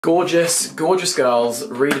Gorgeous, gorgeous girls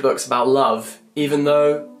read books about love, even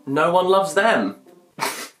though no one loves them.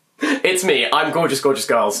 It's me, I'm Gorgeous, Gorgeous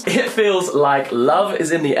Girls. It feels like love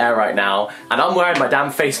is in the air right now, and I'm wearing my damn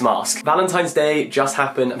face mask. Valentine's Day just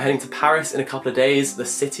happened. I'm heading to Paris in a couple of days, the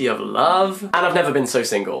city of love, and I've never been so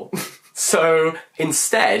single. So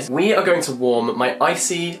instead, we are going to warm my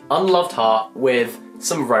icy, unloved heart with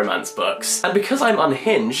some romance books. And because I'm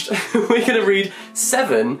unhinged, we're gonna read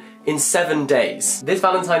 7 in 7 days. This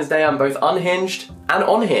Valentine's Day, I'm both unhinged and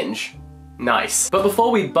on hinge. Nice. But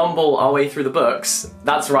before we bumble our way through the books,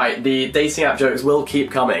 that's right, the dating app jokes will keep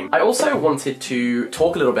coming. I also wanted to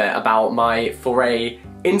talk a little bit about my foray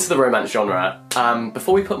into the romance genre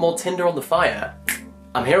before we put more Tinder on the fire.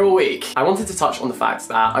 I'm here all week. I wanted to touch on the fact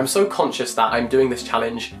that I'm so conscious that I'm doing this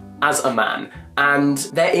challenge as a man, and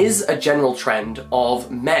there is a general trend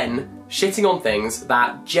of men shitting on things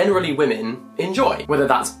that generally women enjoy. Whether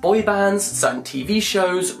that's boy bands, certain TV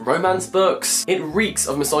shows, romance books. It reeks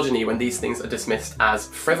of misogyny when these things are dismissed as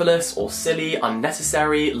frivolous or silly,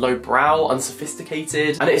 unnecessary, lowbrow,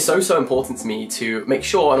 unsophisticated. And it is so important to me to make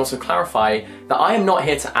sure and also clarify that I am not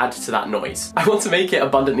here to add to that noise. I want to make it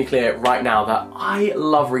abundantly clear right now that I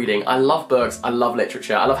love reading, I love books, I love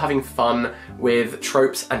literature, I love having fun with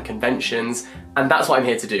tropes and conventions, and that's what I'm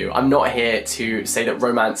here to do. I'm not here to say that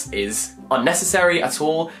romance is unnecessary at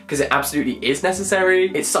all, because it absolutely is necessary.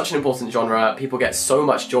 It's such an important genre. People get so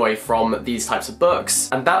much joy from these types of books,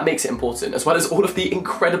 and that makes it important, as well as all of the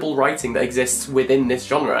incredible writing that exists within this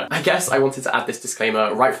genre. I guess I wanted to add this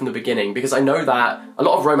disclaimer right from the beginning, because I know that a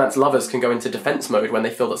lot of romance lovers can go into defense mode when they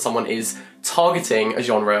feel that someone is targeting a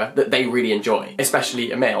genre that they really enjoy,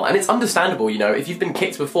 especially a male. And it's understandable, you know, if you've been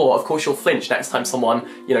kicked before, of course you'll flinch next time someone,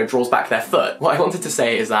 you know, draws back their foot. What I wanted to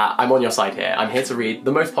say is that I'm on your side here. I'm here to read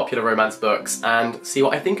the most popular romance books and see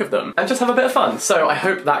what I think of them and just have a bit of fun. So I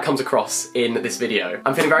hope that comes across in this video.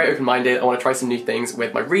 I'm feeling very open-minded. I want to try some new things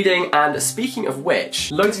with my reading, and speaking of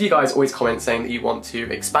which, loads of you guys always comment saying that you want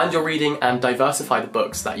to expand your reading and diversify the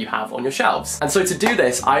books that you have on your shelves. And so to do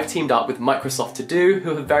this, I've teamed up with Microsoft To Do,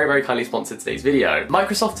 who have very, very kindly sponsored today's video.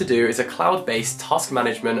 Microsoft To Do is a cloud-based task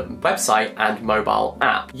management website and mobile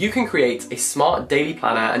app. You can create a smart daily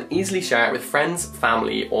planner and easily share it with friends,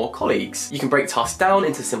 family, or colleagues. You can break tasks down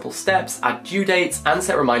into simple steps, add due dates, and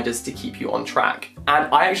set reminders to keep you on track.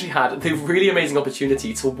 And I actually had the really amazing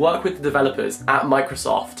opportunity to work with the developers at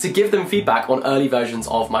Microsoft to give them feedback on early versions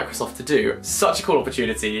of Microsoft To Do. Such a cool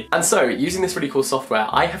opportunity. And so, using this really cool software,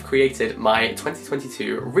 I have created my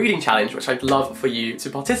 2022 reading challenge, which I'd love for you to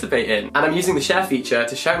participate in. And I'm using the share feature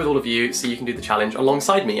to share with all of you so you can do the challenge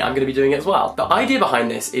alongside me. I'm going to be doing it as well. The idea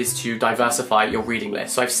behind this is to diversify your reading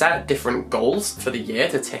list. So I've set different goals for the year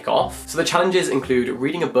to tick off. So the challenges include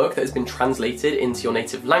reading a book that has been translated into your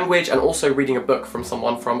native language, and also reading a book from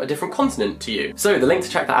someone from a different continent to you. So the link to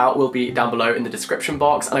check that out will be down below in the description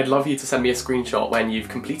box, and I'd love you to send me a screenshot when you've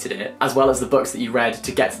completed it, as well as the books that you read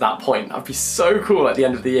to get to that point. That would be so cool at the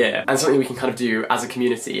end of the year, and something we can kind of do as a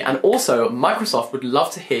community. And also, Microsoft would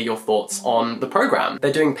love to hear your thoughts on the program.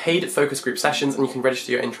 They're doing paid focus group sessions, and you can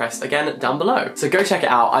register your interest again down below. So go check it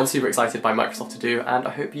out. I'm super excited by Microsoft To Do, and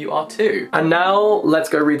I hope you are too. And now let's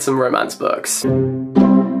go read some romance books.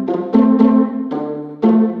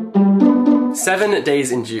 7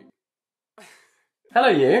 days in June. Hello,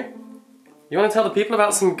 you. You want to tell the people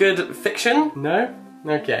about some good fiction? No?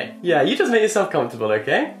 Okay. Yeah, you just make yourself comfortable,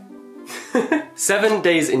 okay? 7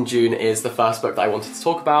 Days in June is the first book that I wanted to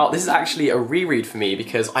talk about. This is actually a reread for me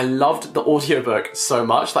because I loved the audiobook so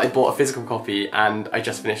much that I bought a physical copy and I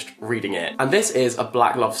just finished reading it. And this is a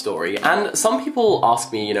black love story. And some people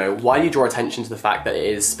ask me, you know, why do you draw attention to the fact that it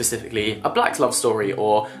is specifically a black love story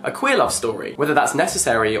or a queer love story? Whether that's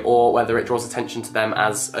necessary or whether it draws attention to them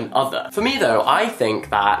as an other. For me though, I think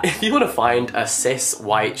that if you want to find a cis,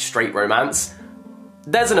 white, straight romance,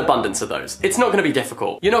 there's an abundance of those. It's not going to be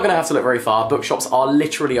difficult. You're not going to have to look very far. Bookshops are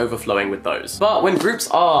literally overflowing with those. But when groups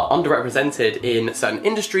are underrepresented in certain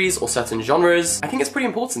industries or certain genres, I think it's pretty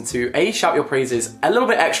important to A, shout your praises a little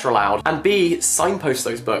bit extra loud, and B, signpost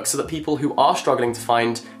those books so that people who are struggling to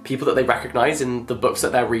find people that they recognize in the books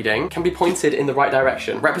that they're reading can be pointed in the right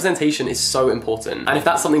direction. Representation is so important. And if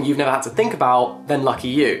that's something you've never had to think about, then lucky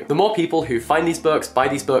you. The more people who find these books, buy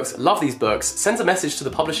these books, love these books, sends a message to the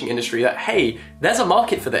publishing industry that, hey, there's a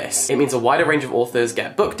market for this. It means a wider range of authors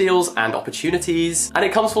get book deals and opportunities, and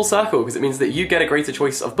it comes full circle because it means that you get a greater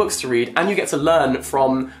choice of books to read and you get to learn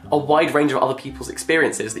from a wide range of other people's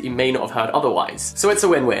experiences that you may not have heard otherwise. So it's a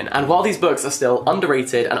win-win, and while these books are still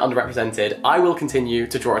underrated and underrepresented, I will continue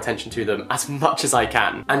to draw attention to them as much as I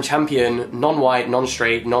can and champion non-white,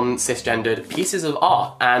 non-straight, non-cisgendered pieces of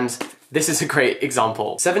art and This is a great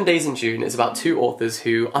example. 7 Days in June is about two authors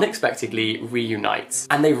who unexpectedly reunite.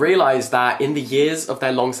 And they realise that in the years of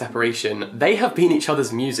their long separation, they have been each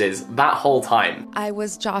other's muses that whole time. I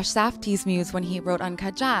was Josh Safdie's muse when he wrote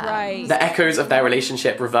Uncut Gems. Right. The echoes of their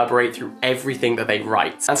relationship reverberate through everything that they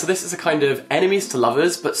write. And so this is a kind of enemies to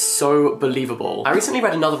lovers, but so believable. I recently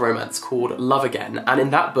read another romance called Love Again, and in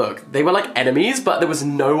that book, they were like enemies, but there was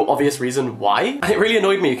no obvious reason why. And it really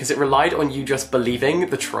annoyed me because it relied on you just believing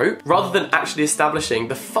the trope, rather than actually establishing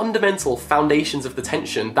the fundamental foundations of the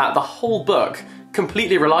tension that the whole book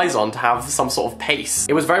completely relies on to have some sort of pace.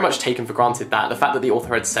 It was very much taken for granted that the fact that the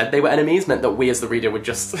author had said they were enemies meant that we as the reader would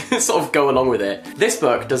just sort of go along with it. This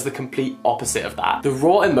book does the complete opposite of that. The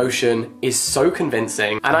raw emotion is so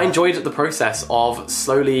convincing, and I enjoyed the process of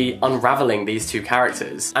slowly unraveling these two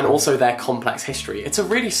characters and also their complex history. It's a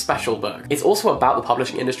really special book. It's also about the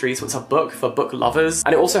publishing industry, so it's a book for book lovers,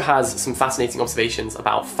 and it also has some fascinating observations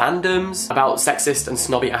about fandoms, about sexist and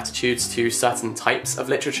snobby attitudes to certain types of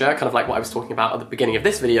literature, kind of like what I was talking about at the beginning of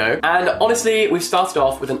this video. And honestly, we've started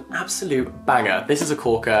off with an absolute banger. This is a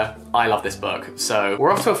corker. I love this book. So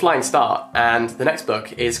we're off to a flying start, and the next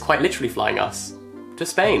book is quite literally flying us to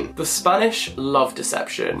Spain. The Spanish Love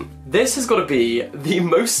Deception. This has got to be the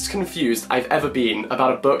most confused I've ever been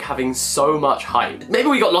about a book having so much hype. Maybe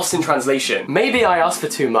we got lost in translation. Maybe I asked for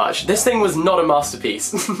too much. This thing was not a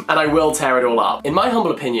masterpiece, and I will tear it all up. In my humble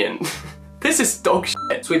opinion, this is dog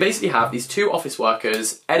shit. So we basically have these two office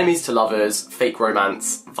workers, enemies to lovers, fake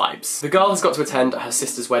romance vibes. The girl has got to attend her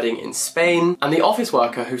sister's wedding in Spain, and the office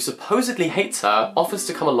worker who supposedly hates her offers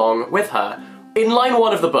to come along with her in line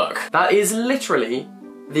 1 of the book. That is literally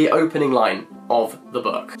the opening line of the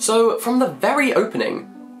book. So from the very opening,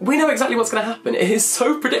 we know exactly what's going to happen. It is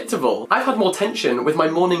so predictable. I've had more tension with my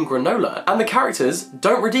morning granola, and the characters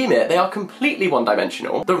don't redeem it. They are completely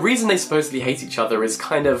one-dimensional. The reason they supposedly hate each other is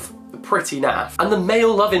kind of pretty naff. And the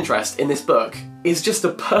male love interest in this book is just a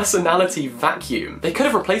personality vacuum. They could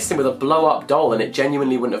have replaced him with a blow-up doll and it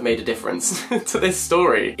genuinely wouldn't have made a difference to this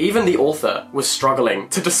story. Even the author was struggling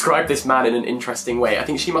to describe this man in an interesting way. I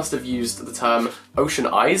think she must have used the term ocean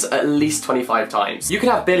eyes at least 25 times. You could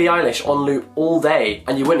have Billie Eilish on loop all day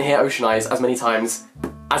and you wouldn't hear ocean eyes as many times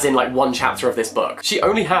as in like 1 chapter of this book. She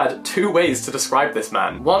only had 2 ways to describe this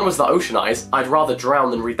man. One was the ocean eyes, I'd rather drown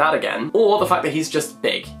than read that again, or the fact that he's just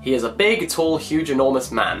big. He is a big, tall, huge, enormous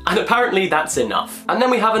man. And apparently that's enough. And then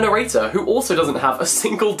we have a narrator who also doesn't have a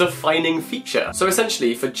single defining feature. So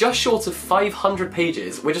essentially, for just short of 500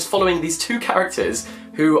 pages, we're just following these 2 characters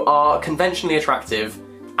who are conventionally attractive,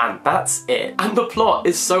 and that's it. And the plot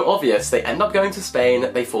is so obvious. They end up going to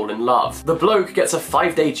Spain, they fall in love. The bloke gets a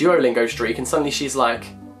 5-day Duolingo streak and suddenly she's like,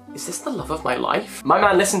 is this the love of my life? My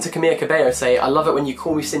man listened to Camila Cabello say, I love it when you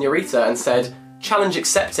call me señorita, and said, challenge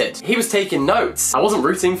accepted. He was taking notes. I wasn't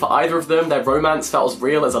rooting for either of them. Their romance felt as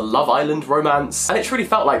real as a Love Island romance. And it truly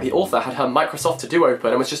felt like the author had her Microsoft To-Do open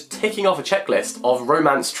and was just ticking off a checklist of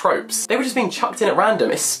romance tropes. They were just being chucked in at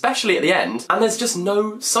random, especially at the end, and there's just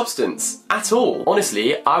no substance at all.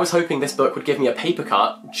 Honestly, I was hoping this book would give me a paper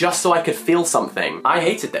cut just so I could feel something. I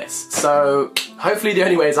hated this. So hopefully the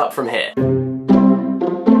only way is up from here.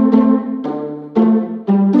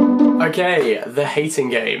 Okay, the hating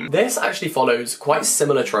game. This actually follows quite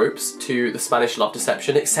similar tropes to the Spanish Love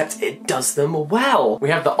Deception, except it does them well. We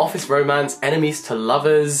have the office romance, enemies to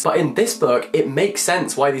lovers, but in this book, it makes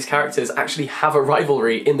sense why these characters actually have a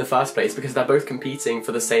rivalry in the first place, because they're both competing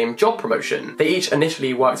for the same job promotion. They each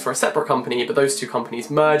initially worked for a separate company, but those 2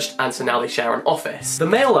 companies merged, and so now they share an office. The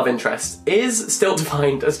male love interest is still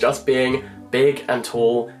defined as just being big and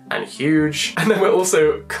tall and huge. And then we're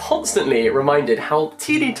also constantly reminded how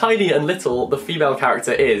teeny tiny and little the female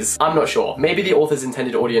character is. I'm not sure. Maybe the author's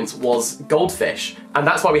intended audience was goldfish, and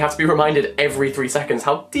that's why we have to be reminded every 3 seconds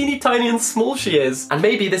how teeny tiny and small she is. And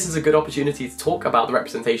maybe this is a good opportunity to talk about the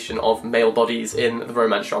representation of male bodies in the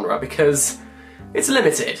romance genre, because it's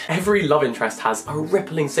limited. Every love interest has a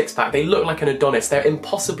rippling 6-pack. They look like an Adonis. They're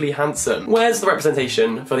impossibly handsome. Where's the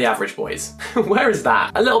representation for the average boys? Where is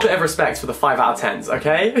that? A little bit of respect for the 5 out of 10s,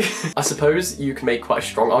 okay? I suppose you can make quite a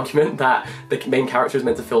strong argument that the main character is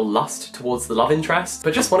meant to feel lust towards the love interest,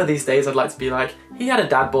 but just one of these days I'd like to be like, he had a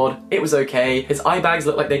dad bod, it was okay, his eye bags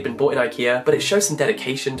look like they'd been bought in IKEA, but it shows some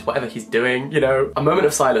dedication to whatever he's doing, you know? A moment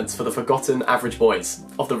of silence for the forgotten average boys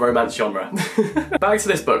of the romance genre. Back to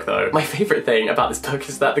this book though. My favourite thing about this book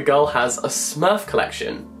is that the girl has a Smurf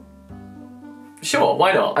collection. Sure,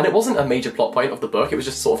 why not? And it wasn't a major plot point of the book, it was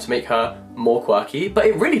just sort of to make her more quirky, but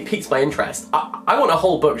it really piqued my interest. I want a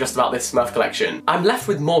whole book just about this Smurf collection. I'm left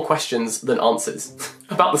with more questions than answers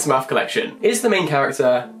about the Smurf collection. Is the main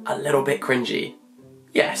character a little bit cringy?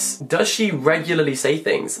 Yes. Does she regularly say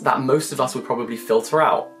things that most of us would probably filter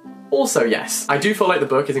out? Also yes. I do feel like the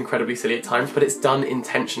book is incredibly silly at times, but it's done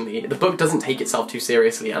intentionally. The book doesn't take itself too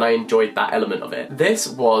seriously, and I enjoyed that element of it. This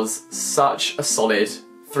was such a solid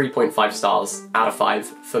 3.5 stars out of 5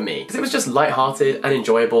 for me. Because it was just lighthearted and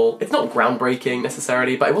enjoyable. It's not groundbreaking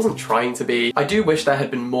necessarily, but it wasn't trying to be. I do wish there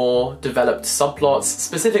had been more developed subplots,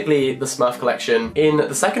 specifically the Smurf collection. In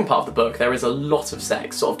the second part of the book, there is a lot of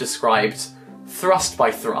sex sort of described thrust by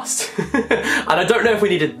thrust. And I don't know if we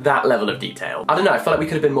needed that level of detail. I don't know, I feel like we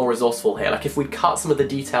could have been more resourceful here. Like if we'd cut some of the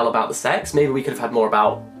detail about the sex, maybe we could have had more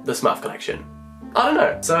about the Smurf collection. I don't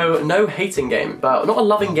know. So no hating game, but not a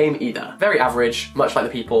loving game either. Very average, much like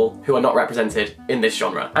the people who are not represented in this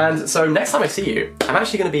genre. And so next time I see you, I'm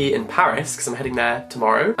actually going to be in Paris because I'm heading there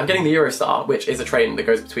tomorrow. I'm getting the Eurostar, which is a train that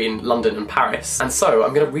goes between London and Paris. And so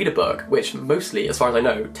I'm going to read a book which mostly, as far as I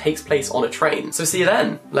know, takes place on a train. So see you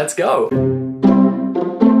then. Let's go.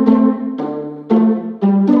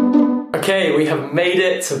 Okay, we have made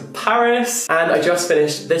it to Paris, and I just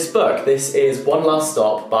finished this book. This is One Last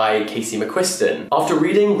Stop by Casey McQuiston. After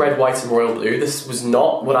reading Red, White and Royal Blue, this was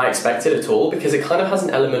not what I expected at all, because it kind of has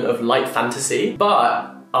an element of light fantasy,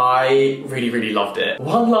 but I really loved it.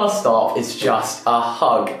 One Last Stop is just a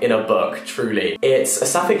hug in a book, truly. It's a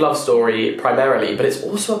sapphic love story primarily, but it's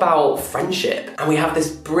also about friendship. And we have this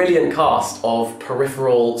brilliant cast of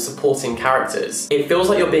peripheral supporting characters. It feels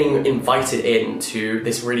like you're being invited into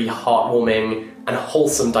this really heartwarming and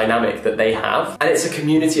wholesome dynamic that they have. And it's a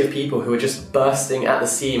community of people who are just bursting at the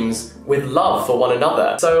seams with love for one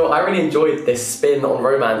another. So I really enjoyed this spin on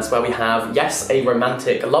romance where we have, yes, a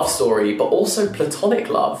romantic love story, but also platonic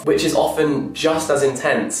love, which is often just as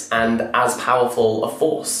intense and as powerful a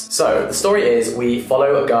force. So the story is we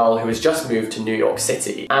follow a girl who has just moved to New York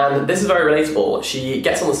City. And this is very relatable. She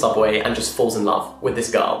gets on the subway and just falls in love with this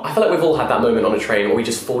girl. I feel like we've all had that moment on a train where we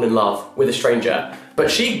just fall in love with a stranger. But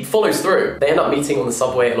she follows through. They end up meeting on the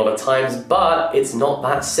subway a lot of times, but it's not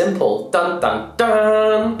that simple. Dun dun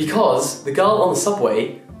dun! Because the girl on the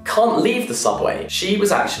subway can't leave the subway. She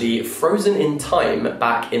was actually frozen in time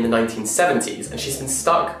back in the 1970s, and she's been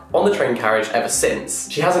stuck on the train carriage ever since.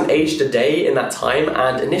 She hasn't aged a day in that time,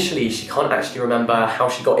 and initially she can't actually remember how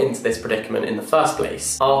she got into this predicament in the first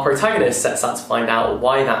place. Our protagonist sets out to find out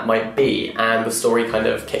why that might be, and the story kind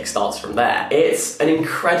of kickstarts from there. It's an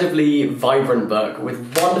incredibly vibrant book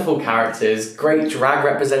with wonderful characters, great drag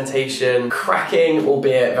representation, cracking,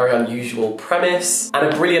 albeit very unusual premise,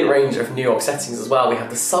 and a brilliant range of New York settings as well. We have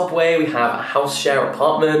the subway, we have a house share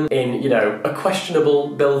apartment in, you know, a questionable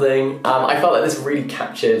building. I felt like this really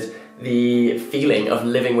captured the feeling of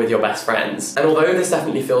living with your best friends. And although this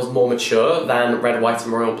definitely feels more mature than Red, White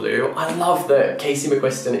and Royal Blue, I love that Casey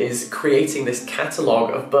McQuiston is creating this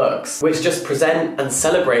catalogue of books which just present and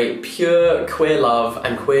celebrate pure queer love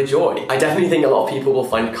and queer joy. I definitely think a lot of people will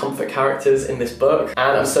find comfort characters in this book,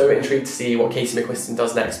 and I'm so intrigued to see what Casey McQuiston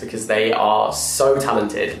does next because they are so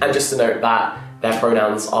talented. And just to note that their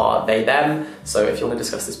pronouns are they, them, so if you want to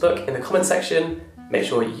discuss this book in the comment section, make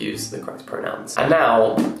sure you use the correct pronouns. And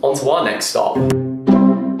now, on to our next stop.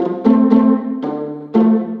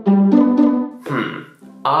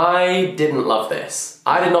 I didn't love this.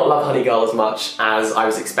 I did not love Honey Girl as much as I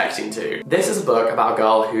was expecting to. This is a book about a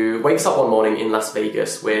girl who wakes up one morning in Las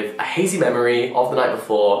Vegas with a hazy memory of the night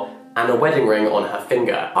before and a wedding ring on her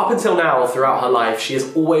finger. Up until now, throughout her life, she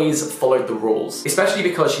has always followed the rules, especially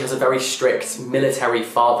because she has a very strict military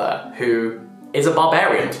father who is a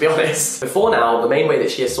barbarian, to be honest. Before now, the main way that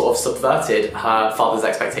she has sort of subverted her father's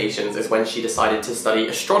expectations is when she decided to study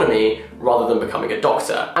astronomy rather than becoming a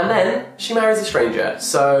doctor. And then she marries a stranger,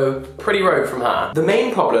 so pretty rogue from her. The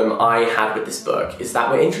main problem I had with this book is that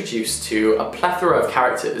we're introduced to a plethora of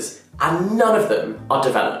characters and none of them are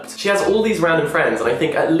developed. She has all these random friends, and I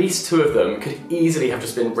think at least 2 of them could easily have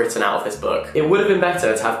just been written out of this book. It would have been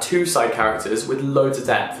better to have 2 side characters with loads of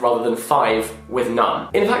depth rather than 5 with none.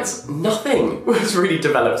 In fact, nothing was really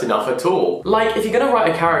developed enough at all. Like, if you're gonna write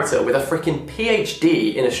a character with a freaking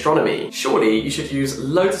PhD in astronomy, surely you should use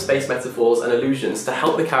loads of space metaphors and allusions to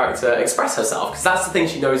help the character express herself, because that's the thing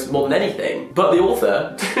she knows more than anything. But the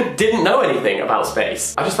author didn't know anything about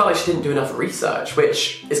space. I just felt like she didn't do enough research,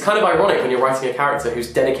 which is kind of ironic when you're writing a character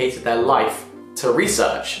who's dedicated their life to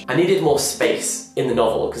research. I needed more space in the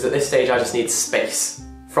novel, because at this stage I just need space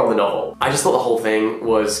from the novel. I just thought the whole thing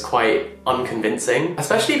was quite unconvincing,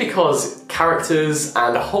 especially because characters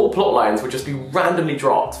and whole plot lines would just be randomly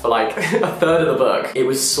dropped for like a third of the book. It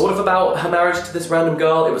was sort of about her marriage to this random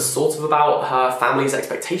girl, it was sort of about her family's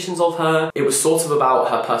expectations of her, it was sort of about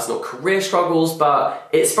her personal career struggles, but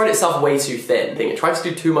it spread itself way too thin. It tried to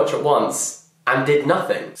do too much at once, and did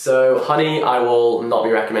nothing. So, honey, I will not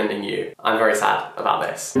be recommending you. I'm very sad about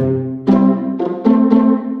this.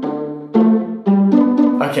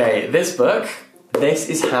 Okay, this book, this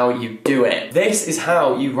is how you do it. This is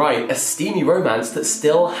how you write a steamy romance that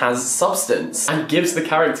still has substance and gives the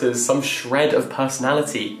characters some shred of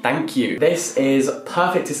personality. Thank you. This is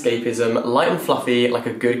perfect escapism, light and fluffy like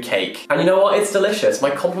a good cake. And you know what? It's delicious.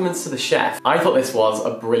 My compliments to the chef. I thought this was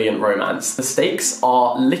a brilliant romance. The stakes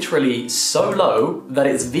are literally so low that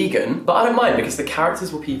it's vegan, but I don't mind because the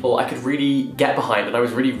characters were people I could really get behind and I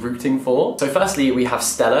was really rooting for. So firstly, we have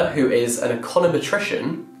Stella, who is an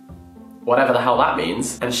econometrician, whatever the hell that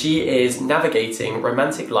means, and she is navigating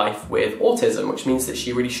romantic life with autism, which means that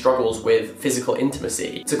she really struggles with physical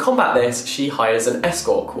intimacy. To combat this, she hires an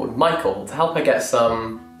escort called Michael to help her get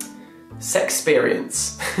some sex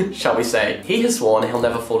experience, shall we say. He has sworn he'll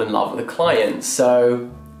never fall in love with a client,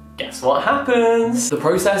 so guess what happens? The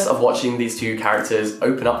process of watching these two characters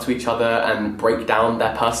open up to each other and break down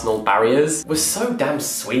their personal barriers was so damn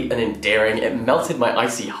sweet and endearing. It melted my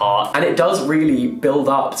icy heart, and it does really build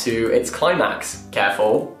up to its climax.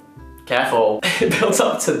 Careful, careful. It builds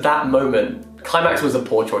up to that moment. Climax was a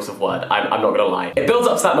poor choice of word, I'm not gonna lie. It builds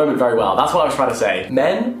up to that moment very well, that's what I was trying to say.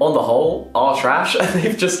 Men, on the whole, are trash, and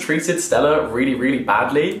they've just treated Stella really, really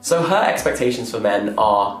badly. So her expectations for men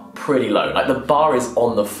are pretty low, like the bar is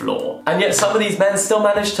on the floor. And yet some of these men still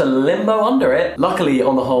manage to limbo under it. Luckily,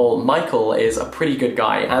 on the whole, Michael is a pretty good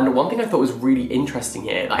guy, and one thing I thought was really interesting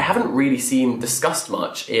here, that I haven't really seen discussed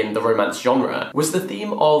much in the romance genre, was the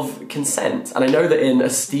theme of consent. And I know that in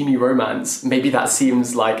a steamy romance, maybe that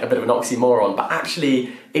seems like a bit of an oxymoron, but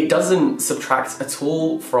actually it doesn't subtract at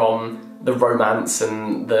all from the romance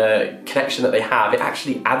and the connection that they have. It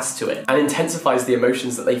actually adds to it and intensifies the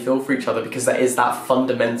emotions that they feel for each other because there is that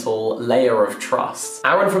fundamental layer of trust.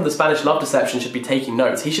 Aaron from the Spanish Love Deception should be taking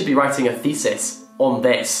notes. He should be writing a thesis on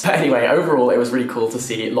this. But anyway, overall, it was really cool to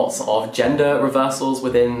see lots of gender reversals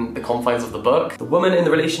within the confines of the book. The woman in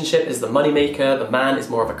the relationship is the moneymaker, the man is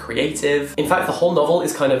more of a creative. In fact, the whole novel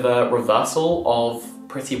is kind of a reversal of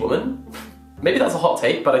Pretty Woman. Maybe that's a hot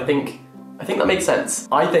take, but I think that makes sense.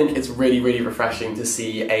 I think it's really, really refreshing to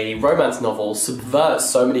see a romance novel subvert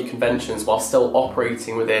so many conventions while still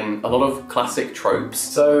operating within a lot of classic tropes.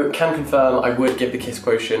 So, can confirm I would give the kiss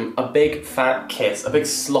quotient a big fat kiss, a big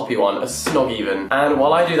sloppy one, a snog even. And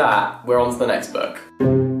while I do that, we're on to the next book.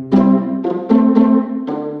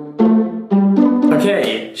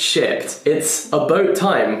 Okay, shipped. It's about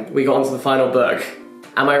time we got onto the final book.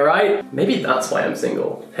 Am I right? Maybe that's why I'm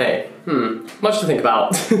single. Hey, much to think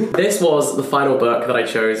about. This was the final book that I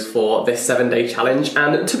chose for this 7-day challenge,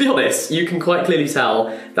 and to be honest, you can quite clearly tell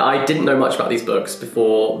that I didn't know much about these books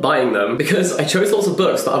before buying them because I chose lots of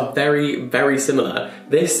books that are very, very similar.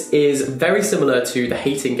 This is very similar to The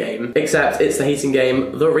Hating Game, except it's The Hating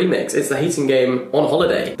Game, the remix. It's The Hating Game on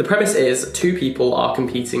holiday. The premise is two people are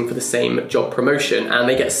competing for the same job promotion and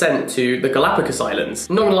they get sent to the Galapagos Islands.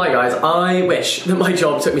 I'm not gonna lie guys, I wish that my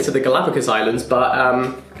job took me to the Galapagos Islands,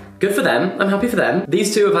 but good for them, I'm happy for them.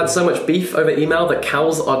 These two have had so much beef over email that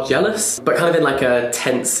cows are jealous, but kind of in like a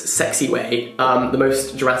tense, sexy way. The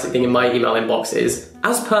most dramatic thing in my email inbox is,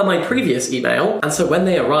 as per my previous email, and so when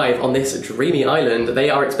they arrive on this dreamy island, they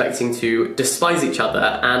are expecting to despise each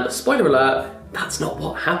other, and spoiler alert, that's not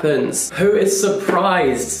what happens. Who is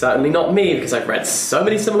surprised? Certainly not me, because I've read so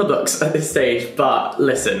many similar books at this stage, but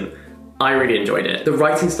listen, I really enjoyed it. The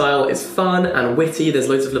writing style is fun and witty, there's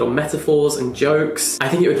loads of little metaphors and jokes. I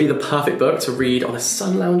think it would be the perfect book to read on a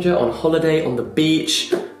sun lounger, on holiday, on the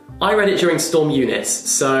beach. I read it during Storm Eunice,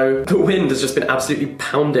 so the wind has just been absolutely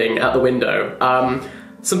pounding at the window.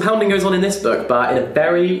 Some pounding goes on in this book, but in a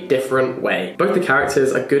very different way. Both the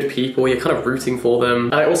characters are good people, you're kind of rooting for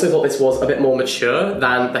them. And I also thought this was a bit more mature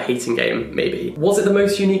than The Hating Game, maybe. Was it the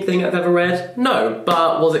most unique thing I've ever read? No,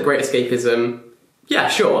 but was it great escapism? Yeah,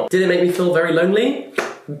 sure. Did it make me feel very lonely?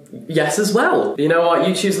 Yes, as well. You know what?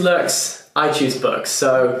 You choose looks, I choose books,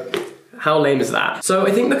 so how lame is that? So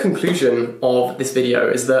I think the conclusion of this video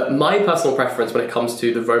is that my personal preference when it comes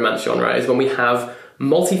to the romance genre is when we have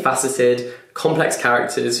multifaceted, complex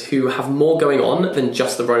characters who have more going on than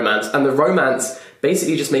just the romance, and the romance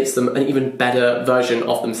basically just makes them an even better version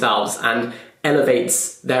of themselves and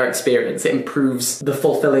elevates their experience. It improves the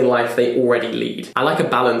fulfilling life they already lead. I like a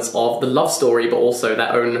balance of the love story, but also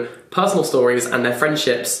their own personal stories and their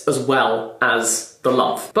friendships as well as the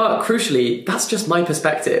love. But crucially, that's just my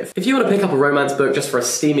perspective. If you want to pick up a romance book just for a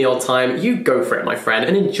steamy old time, you go for it, my friend,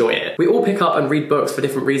 and enjoy it. We all pick up and read books for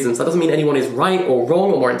different reasons. That doesn't mean anyone is right or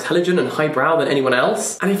wrong or more intelligent and highbrow than anyone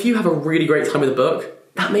else. And if you have a really great time with a book,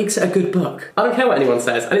 that makes it a good book. I don't care what anyone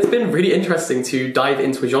says, and it's been really interesting to dive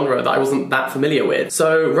into a genre that I wasn't that familiar with.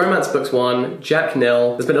 So romance books 1, Jack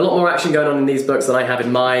nil. There's been a lot more action going on in these books than I have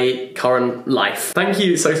in my current life. Thank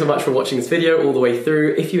you so much for watching this video all the way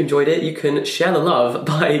through. If you enjoyed it, you can share the love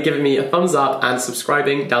by giving me a thumbs up and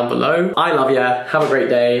subscribing down below. I love ya, have a great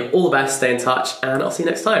day, all the best, stay in touch, and I'll see you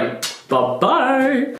next time. Bye-bye!